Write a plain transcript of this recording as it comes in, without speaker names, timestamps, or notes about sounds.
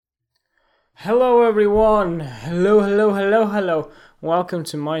Hello everyone! Hello. Welcome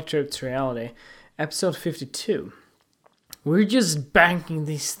to My Trip to Reality, episode 52. We're just banking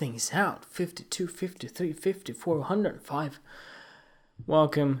these things out. 52, 53, 54, 105.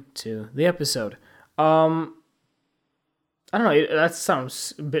 Welcome to the episode. I don't know, that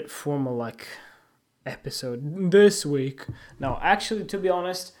sounds a bit formal, like episode this week. No, actually, to be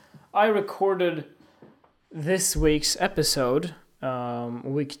honest, I recorded this week's episode,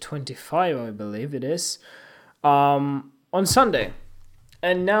 week 25, I believe it is, on Sunday.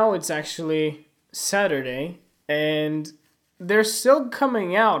 And now it's actually Saturday, and they're still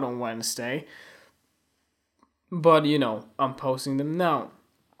coming out on Wednesday. But, I'm posting them now.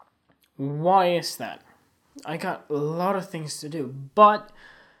 Why is that? I got a lot of things to do. But,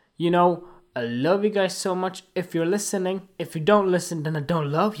 I love you guys so much. If you're listening, if you don't listen, then I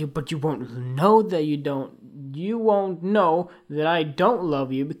don't love you. But you won't know that you won't know that I don't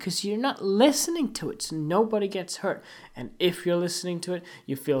love you because you're not listening to it. So nobody gets hurt. And if you're listening to it,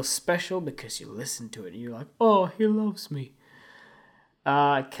 you feel special because you listen to it. And you're like, oh, he loves me.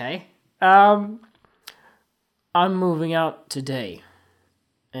 Okay. I'm moving out today.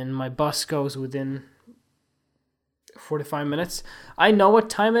 And my bus goes within 45 minutes. I know what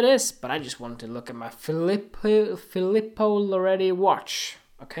time it is, but I just wanted to look at my Filippo Loretti watch.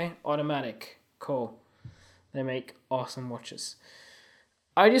 Okay? Automatic. Cool. They make awesome watches.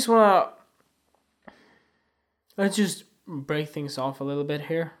 Let's just break things off a little bit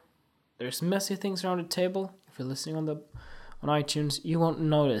here. There's messy things around the table. If you're listening on iTunes, you won't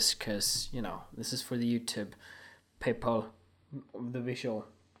notice because, this is for the YouTube people, the visual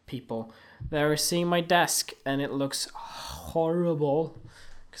people. They're seeing my desk and it looks horrible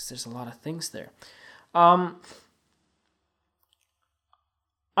because there's a lot of things there.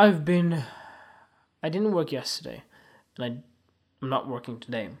 I didn't work yesterday, and I'm not working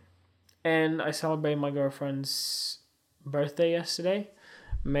today. And I celebrated my girlfriend's birthday yesterday.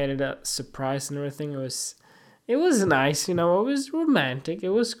 Made it a surprise and everything. It was nice, it was romantic. It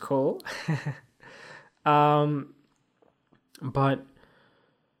was cool. But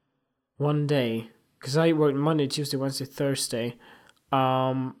one day, because I worked Monday, Tuesday, Wednesday, Thursday,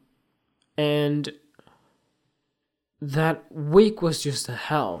 and that week was just a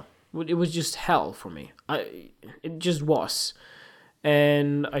hell. It was just hell for me. It just was.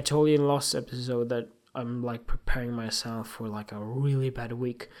 And I told you in the last episode that I'm preparing myself for a really bad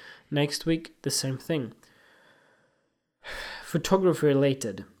week. Next week, the same thing. Photography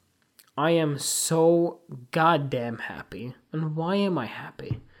related. I am so goddamn happy. And why am I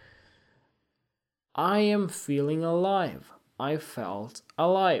happy? I am feeling alive. I felt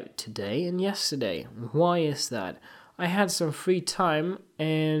alive today and yesterday. Why is that? I had some free time,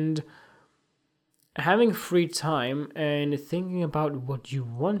 and having free time and thinking about what you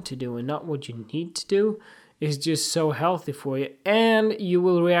want to do and not what you need to do is just so healthy for you, and you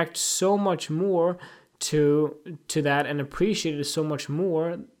will react so much more to that and appreciate it so much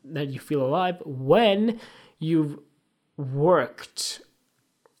more that you feel alive when you've worked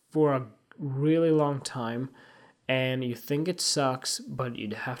for a really long time and you think it sucks, but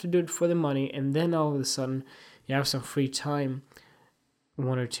you have to do it for the money, and then all of a sudden you have some free time,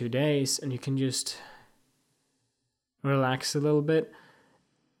 1 or 2 days, and you can just relax a little bit.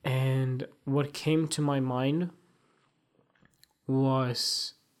 And what came to my mind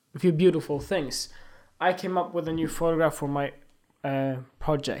was a few beautiful things. I came up with a new photograph for my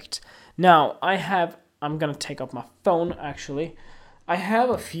project. Now, I'm gonna take up my phone actually. I have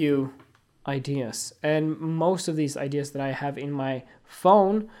a few ideas, and most of these ideas that I have in my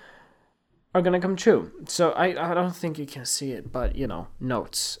phone are gonna come true. So I don't think you can see it, but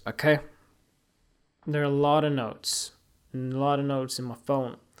notes, okay? There are a lot of notes in my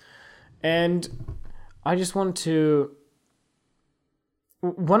phone, and I just want to,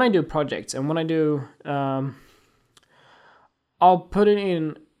 when I do projects and when I do, I'll put it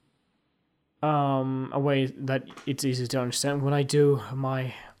in a way that it's easy to understand. When I do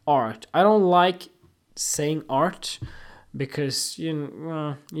my art, I don't like saying art because that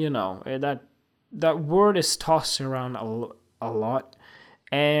word is tossed around a lot,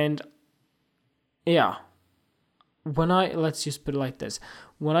 and yeah, let's just put it like this: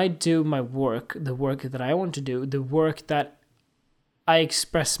 when I do my work, the work that I want to do, the work that I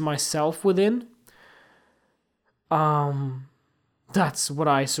express myself within, that's what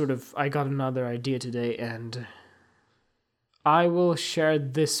I got another idea today, and I will share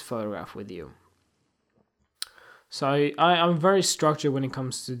this photograph with you. So I'm very structured when it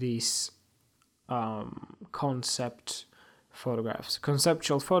comes to these conceptual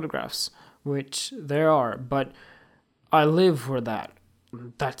photographs, which there are, but I live for that.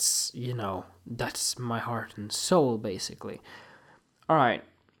 that's, that's my heart and soul, basically. Alright,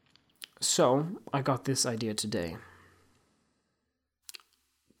 so I got this idea today.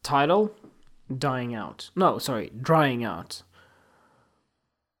 Title, Drying Out.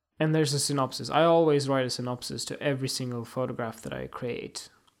 And there's a synopsis. I always write a synopsis to every single photograph that I create.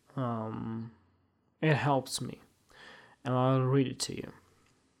 It helps me. And I'll read it to you.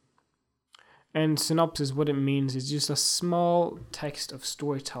 And synopsis, what it means is just a small text of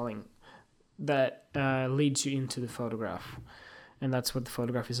storytelling that leads you into the photograph. And that's what the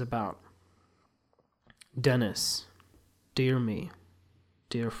photograph is about. Dennis, dear me,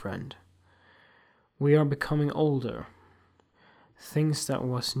 dear friend, we are becoming older. Things that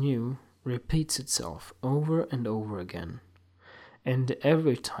was new repeats itself over and over again. And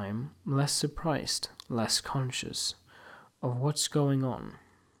every time less surprised, less conscious of what's going on.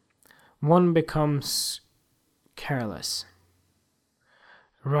 One becomes careless,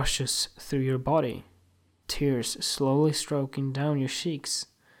 rushes through your body, tears slowly stroking down your cheeks.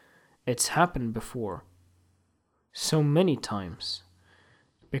 It's happened before. So many times.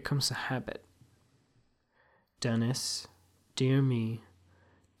 It becomes a habit. Dennis, dear me,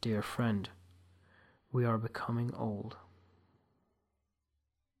 dear friend, we are becoming old.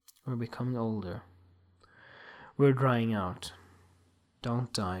 We're becoming older. We're drying out.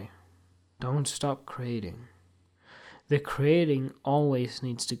 Don't die. Don't stop creating. The creating always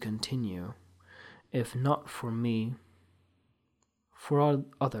needs to continue. If not for me, for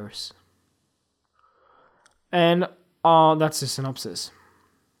others. And that's the synopsis.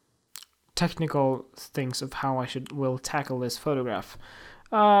 Technical things of how I will tackle this photograph.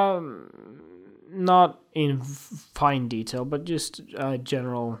 Not in fine detail, but just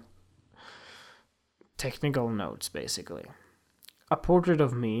general technical notes, basically. A portrait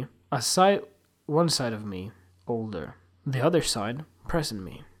of me, one side of me, older. The other side, present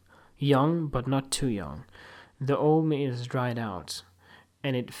me. Young, but not too young. The old me is dried out,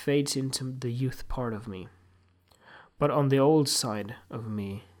 and it fades into the youth part of me. But on the old side of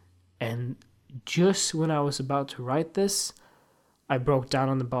me, and just when I was about to write this, I broke down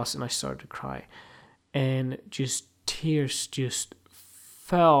on the bus and I started to cry. And tears just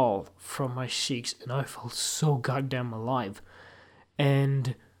fell from my cheeks, and I felt so goddamn alive.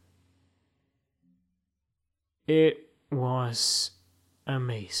 And it was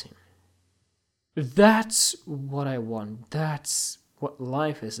amazing. That's what I want. That's what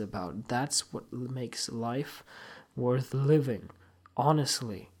life is about. That's what makes life worth living.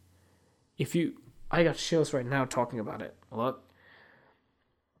 Honestly. I got chills right now talking about it. Look.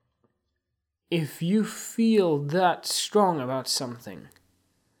 If you feel that strong about something,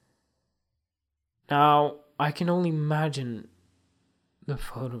 now I can only imagine the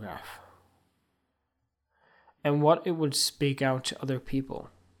photograph and what it would speak out to other people,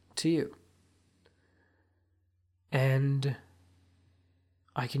 to you. And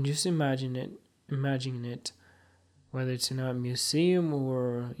I can just imagine it, whether it's in a museum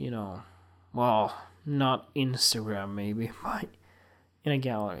or, not Instagram maybe, but in a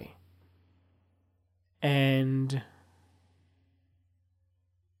gallery. And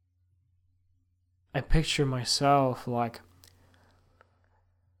I picture myself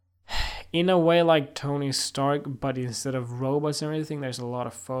in a way like Tony Stark, but instead of robots and everything, there's a lot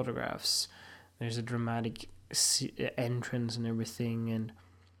of photographs. There's a dramatic entrance and everything, and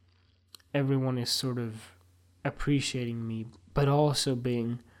everyone is sort of appreciating me, but also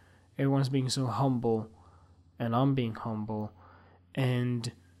everyone's being so humble, and I'm being humble,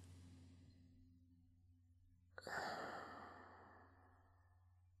 and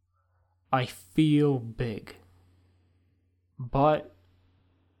I feel big, but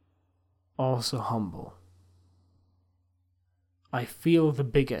also humble. I feel the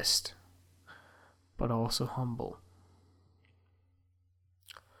biggest, but also humble.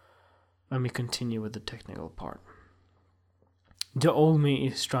 Let me continue with the technical part. The old me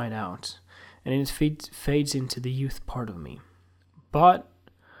is dried out, and it fades into the youth part of me. But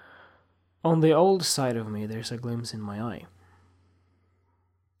on the old side of me, there's a glimpse in my eye,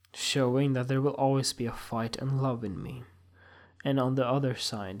 showing that there will always be a fight and love in me. And on the other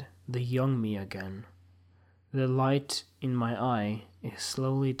side, the young me again. The light in my eye is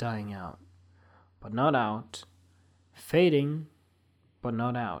slowly dying out, but not out. Fading, but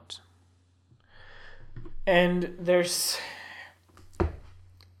not out. And there's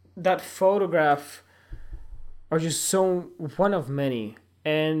that photograph are just so one of many.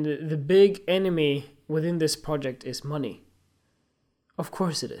 And the big enemy within this project is money. Of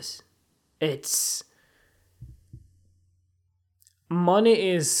course it is. Money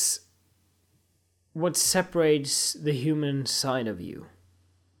is what separates the human side of you.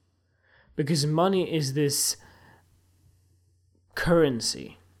 Because money is this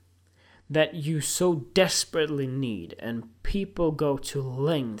currency that you so desperately need, and people go to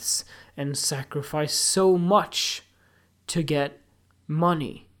lengths and sacrifice so much to get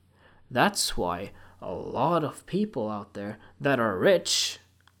money. That's why a lot of people out there that are rich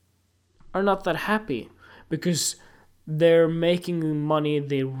are not that happy, because they're making money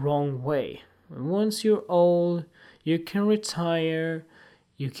the wrong way. Once you're old, you can retire,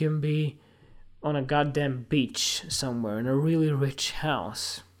 you can be on a goddamn beach somewhere in a really rich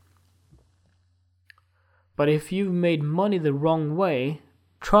house. But if you've made money the wrong way,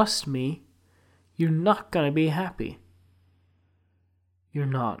 trust me, you're not gonna be happy. You're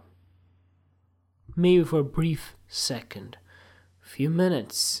not. Maybe for a brief second, few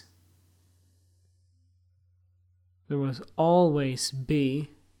minutes. There will always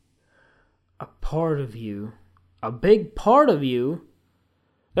be a part of you, a big part of you,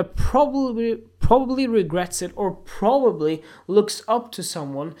 that probably regrets it, or probably looks up to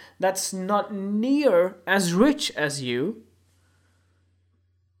someone that's not near as rich as you,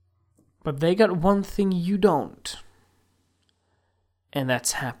 but they got one thing you don't, and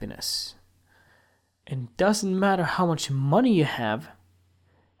that's happiness. And doesn't matter how much money you have,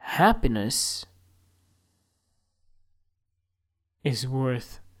 happiness is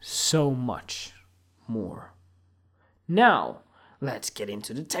worth so much more. Now, let's get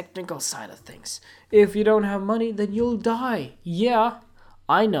into the technical side of things. If you don't have money, then you'll die. Yeah,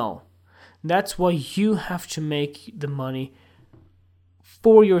 I know. That's why you have to make the money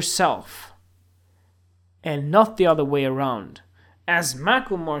for yourself, and not the other way around. As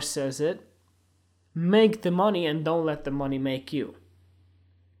Macklemore says it, make the money and don't let the money make you.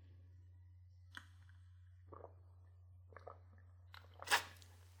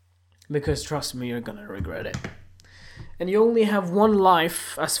 Because trust me, you're gonna regret it. And you only have one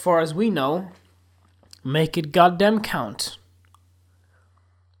life, as far as we know. Make it goddamn count.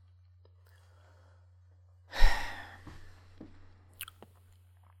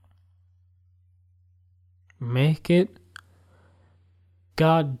 Make it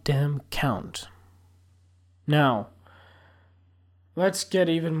goddamn count. Now, let's get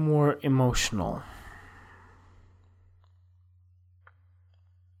even more emotional.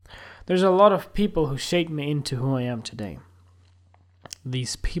 There's a lot of people who shaped me into who I am today.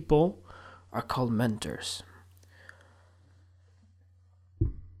 These people are called mentors.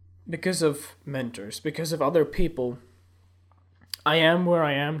 Because of mentors, because of other people, I am where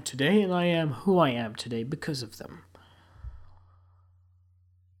I am today, and I am who I am today because of them.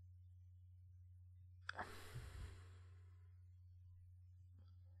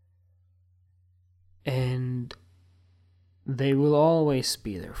 And they will always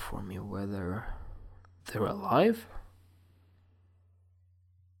be there for me, whether they're alive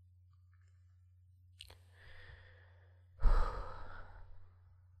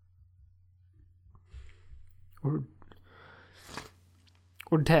or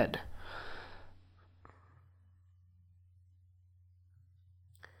dead.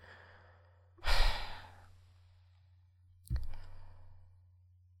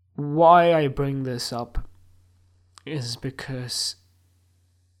 Why I bring this up is because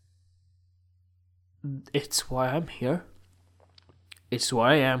it's why I'm here. It's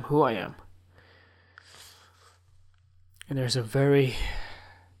why I am who I am. And there's a very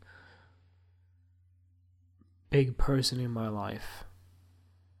big person in my life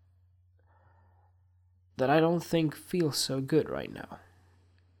that I don't think feels so good right now.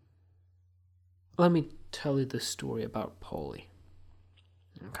 Let me tell you the story about Polly.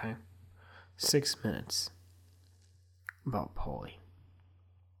 Okay? 6 minutes about Polly.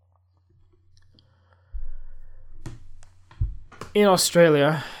 In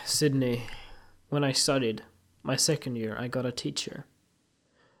Australia, Sydney, when I studied my second year, I got a teacher.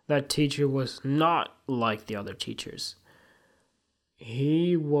 That teacher was not like the other teachers.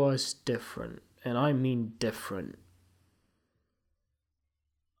 He was different, and I mean different.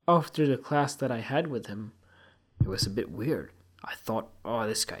 After the class that I had with him, it was a bit weird. I thought, oh,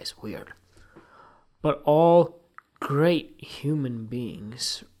 this guy's weird. But all great human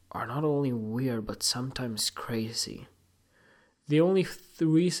beings are not only weird, but sometimes crazy. The only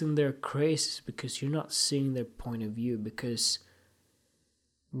reason they're crazy is because you're not seeing their point of view, because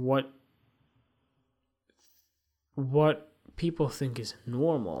what people think is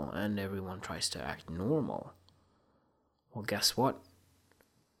normal, and everyone tries to act normal. Well, guess what?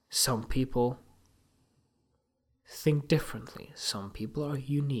 Some people think differently. Some people are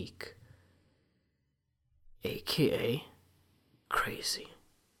unique, aka crazy,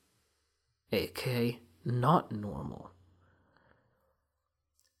 aka not normal.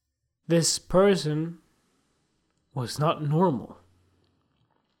 this person was not normal.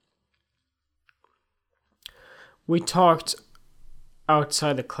 We talked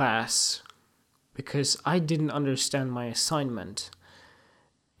outside the class because I didn't understand my assignment.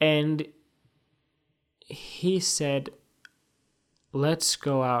 And he said, let's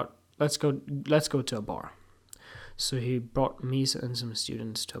go to a bar. So he brought me and some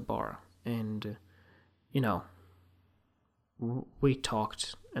students to a bar, and we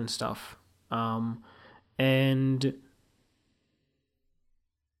talked and stuff. And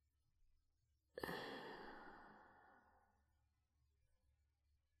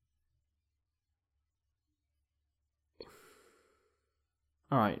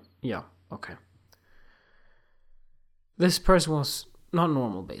all right, yeah, okay. This person was not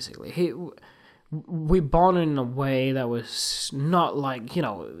normal, basically. We bonded in a way that was not like,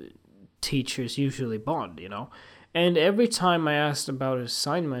 teachers usually bond, And every time I asked about an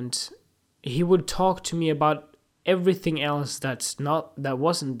assignment, he would talk to me about everything else that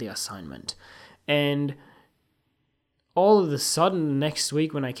wasn't the assignment. And all of a sudden, next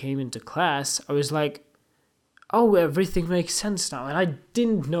week when I came into class, I was like, oh, everything makes sense now. And I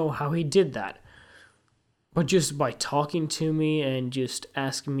didn't know how he did that. But just by talking to me and just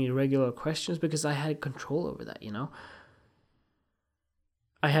asking me regular questions, because I had control over that,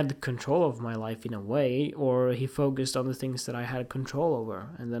 I had the control of my life in a way, or he focused on the things that I had control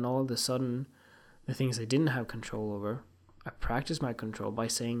over. And then all of a sudden, the things I didn't have control over, I practiced my control by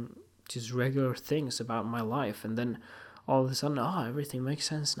saying just regular things about my life. And then all of a sudden, everything makes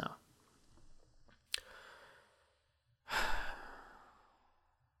sense now.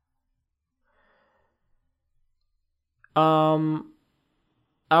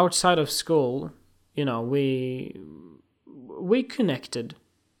 Outside of school, we connected,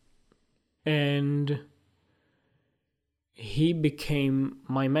 and he became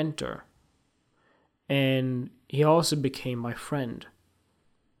my mentor, and he also became my friend,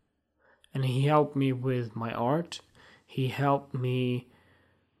 and he helped me with my art. He helped me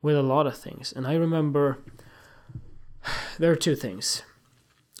with a lot of things, and I remember there are two things.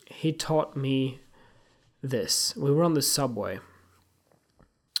 He taught me this. We were on the subway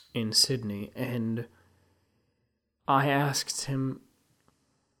in Sydney, and I asked him,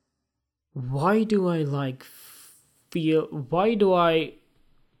 why do I like the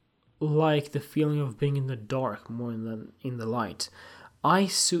feeling of being in the dark more than in the light? I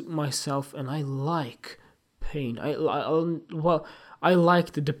suit myself and I like pain. I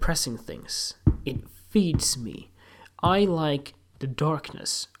like the depressing things. It feeds me. I like the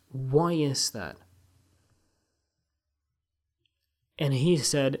darkness. Why is that? And he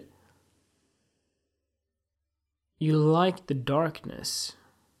said, you like the darkness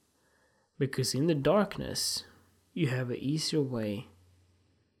because in the darkness you have an easier way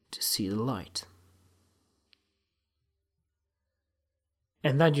to see the light.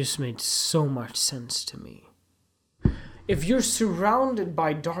 And that just made so much sense to me. If you're surrounded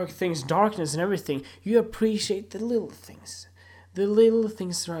by dark things, darkness and everything, you appreciate the little things. The little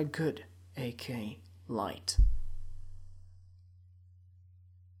things that are good, aka light.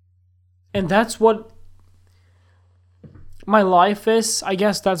 And that's what my life is. I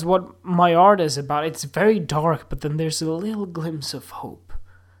guess that's what my art is about. It's very dark, but then there's a little glimpse of hope.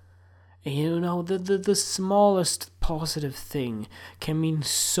 And the smallest positive thing can mean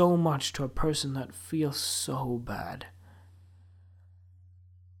so much to a person that feels so bad.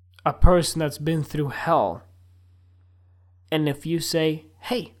 A person that's been through hell. And if you say,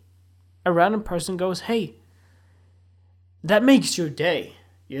 hey, a random person goes, hey, that makes your day.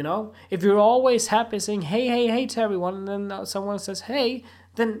 If you're always happy saying hey to everyone, and then someone says hey,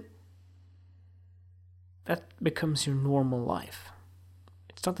 then that becomes your normal life.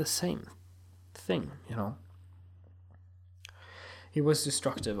 It's not the same thing, He was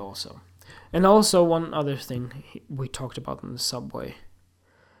destructive also. And also one other thing we talked about in the subway.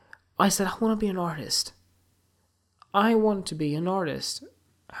 I said, I want to be an artist. I want to be an artist.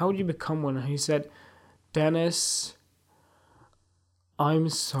 How do you become one? He said, Dennis, I'm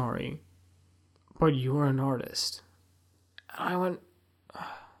sorry, but you're an artist. I went,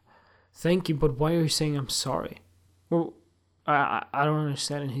 thank you, but why are you saying I'm sorry? Well, I don't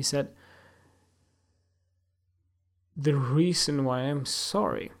understand. And he said, the reason why I'm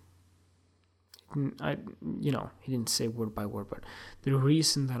sorry, he didn't say word by word, but the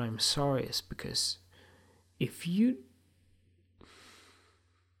reason that I'm sorry is because this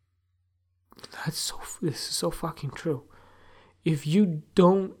is so fucking true. If you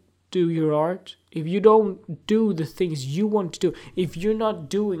don't do your art, if you don't do the things you want to do, if you're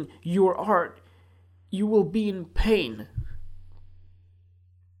not doing your art, you will be in pain.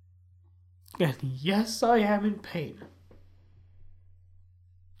 And yes, I am in pain.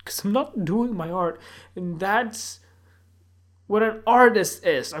 Because I'm not doing my art. And that's what an artist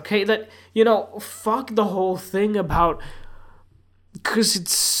is, okay? That, fuck the whole thing about... Because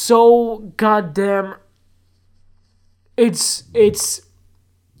it's so goddamn... It's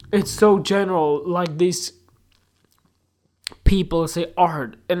so general. Like, these people say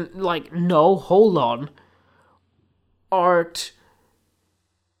art. And, like, no, hold on. Art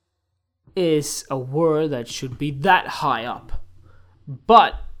is a word that should be that high up.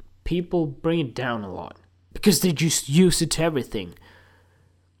 But people bring it down a lot. Because they just use it to everything.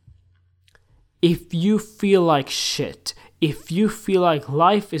 If you feel like shit, if you feel like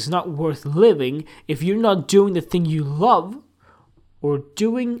life is not worth living, if you're not doing the thing you love, or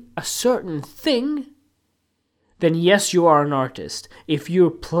doing a certain thing, then yes, you are an artist. If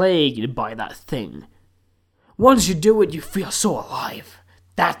you're plagued by that thing, once you do it, you feel so alive.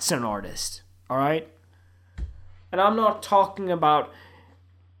 That's an artist, alright? And I'm not talking about,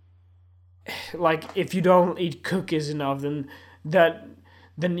 like, if you don't eat cookies enough,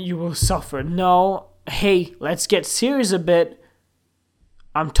 then you will suffer. No, hey, let's get serious a bit.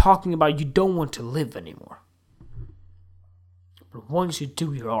 I'm talking about you don't want to live anymore. But once you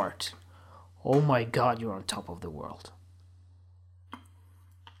do your art, oh my god, you're on top of the world.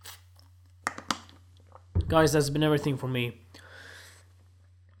 Guys, that's been everything for me.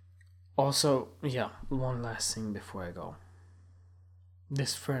 Also, one last thing before I go.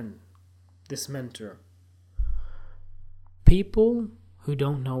 This friend, this mentor. People who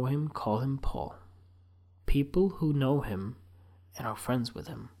don't know him call him Paul. People who know him and are friends with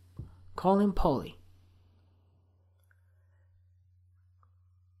him call him Paulie.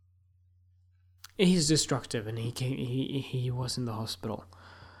 He's destructive, and he was in the hospital.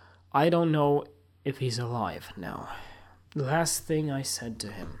 I don't know if he's alive now. The last thing I said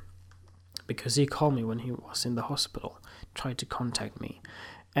to him, because he called me when he was in the hospital, tried to contact me,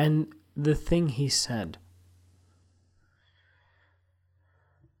 and the thing he said,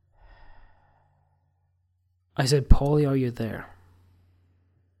 I said, Paulie, are you there?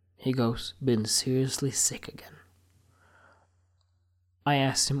 He goes, been seriously sick again. I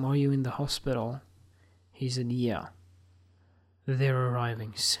asked him, are you in the hospital? He said, yeah. They're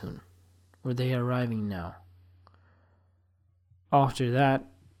arriving soon. Or they are arriving now. After that,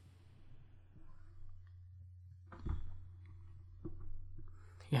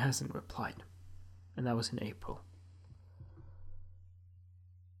 he hasn't replied. And that was in April.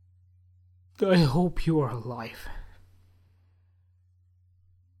 I hope you are alive.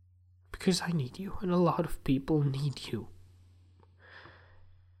 Because I need you, and a lot of people need you.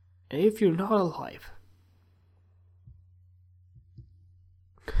 And if you're not alive,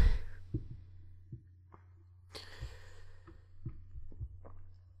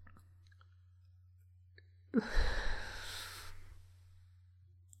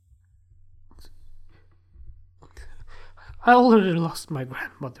 I already lost my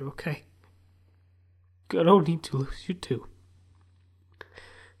grandmother, okay? I don't need to lose you too.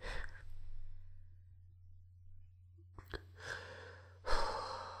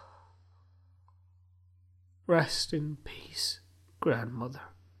 Rest in peace, grandmother.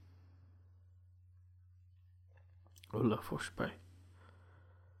 Ulla Forsberg.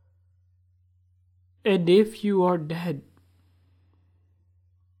 And if you are dead,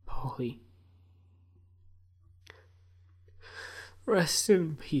 Paulie, rest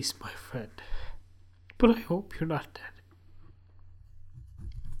in peace, my friend. But I hope you're not dead.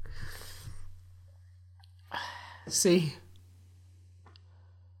 See?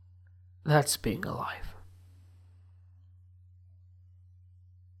 That's being alive.